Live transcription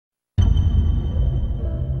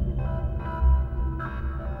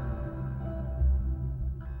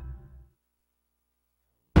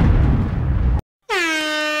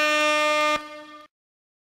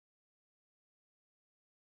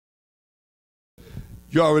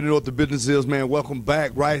You already know what the business is, man. Welcome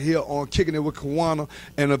back right here on Kicking It with Kawanna.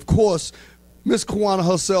 And, of course, Miss Kawanna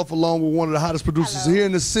herself, along with one of the hottest producers here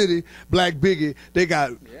in the city, Black Biggie, they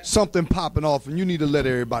got something popping off, and you need to let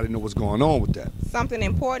everybody know what's going on with that. Something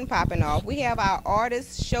important popping off. We have our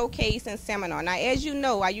artist showcase and seminar. Now, as you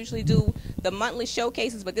know, I usually do the monthly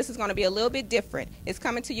showcases, but this is going to be a little bit different. It's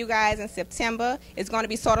coming to you guys in September. It's going to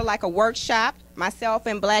be sort of like a workshop. Myself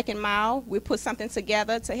and Black and Mal, we put something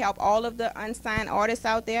together to help all of the unsigned artists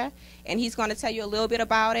out there, and he's going to tell you a little bit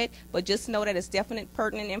about it, but just know that it's definite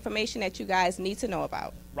pertinent information that you guys need to know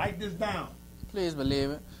about. Write this down. Please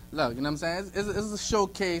believe it. Look, you know what I'm saying? It's a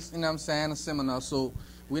showcase, you know what I'm saying, a seminar. So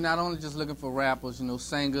we're not only just looking for rappers, you know,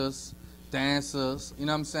 singers, dancers, you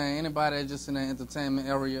know what I'm saying, anybody that's just in the entertainment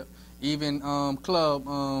area, even club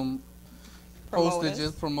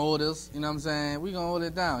hostages, promoters, you know what I'm saying? We're going to hold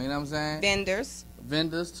it down, you know what I'm saying? Vendors.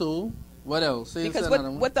 Vendors, too. What else? Because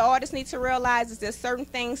what the artists need to realize is there's certain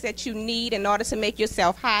things that you need in order to make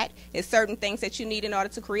yourself hot. There's certain things that you need in order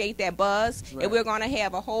to create that buzz. Right. And we're going to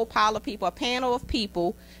have a whole pile of people, a panel of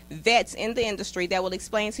people, vets in the industry that will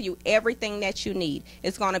explain to you everything that you need.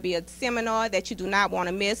 It's going to be a seminar that you do not want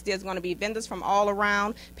to miss. There's going to be vendors from all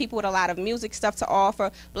around, people with a lot of music stuff to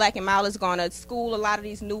offer. Black and Mal is going to school a lot of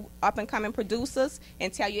these new up-and-coming producers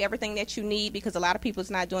and tell you everything that you need, because a lot of people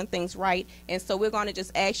is not doing things right. And so we're going to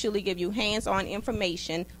just actually give you hands-on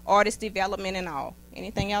information, artist development and all.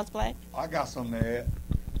 Anything else, Black? I got something to add.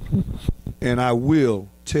 And I will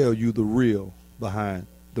tell you the real behind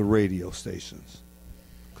the radio stations,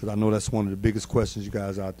 because I know that's one of the biggest questions you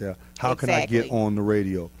guys out there. How can I get on the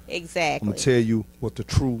radio? Exactly. I'm going to tell you what the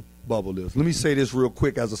true bubble is. Let me say this real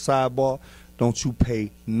quick as a sidebar. Don't you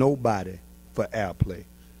pay nobody for airplay.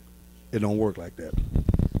 It don't work like that.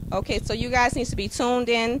 Okay, so you guys need to be tuned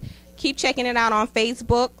in. Keep checking it out on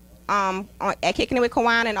Facebook. At Kicking It with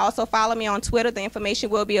Kawanna, and also follow me on Twitter. The information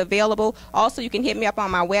will be available. Also, you can hit me up on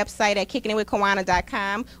my website at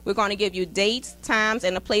Kickinitwithkawanna.com. We're going to give you dates, times,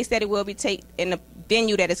 and the place that it will be and the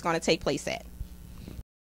venue that it's going to take place at.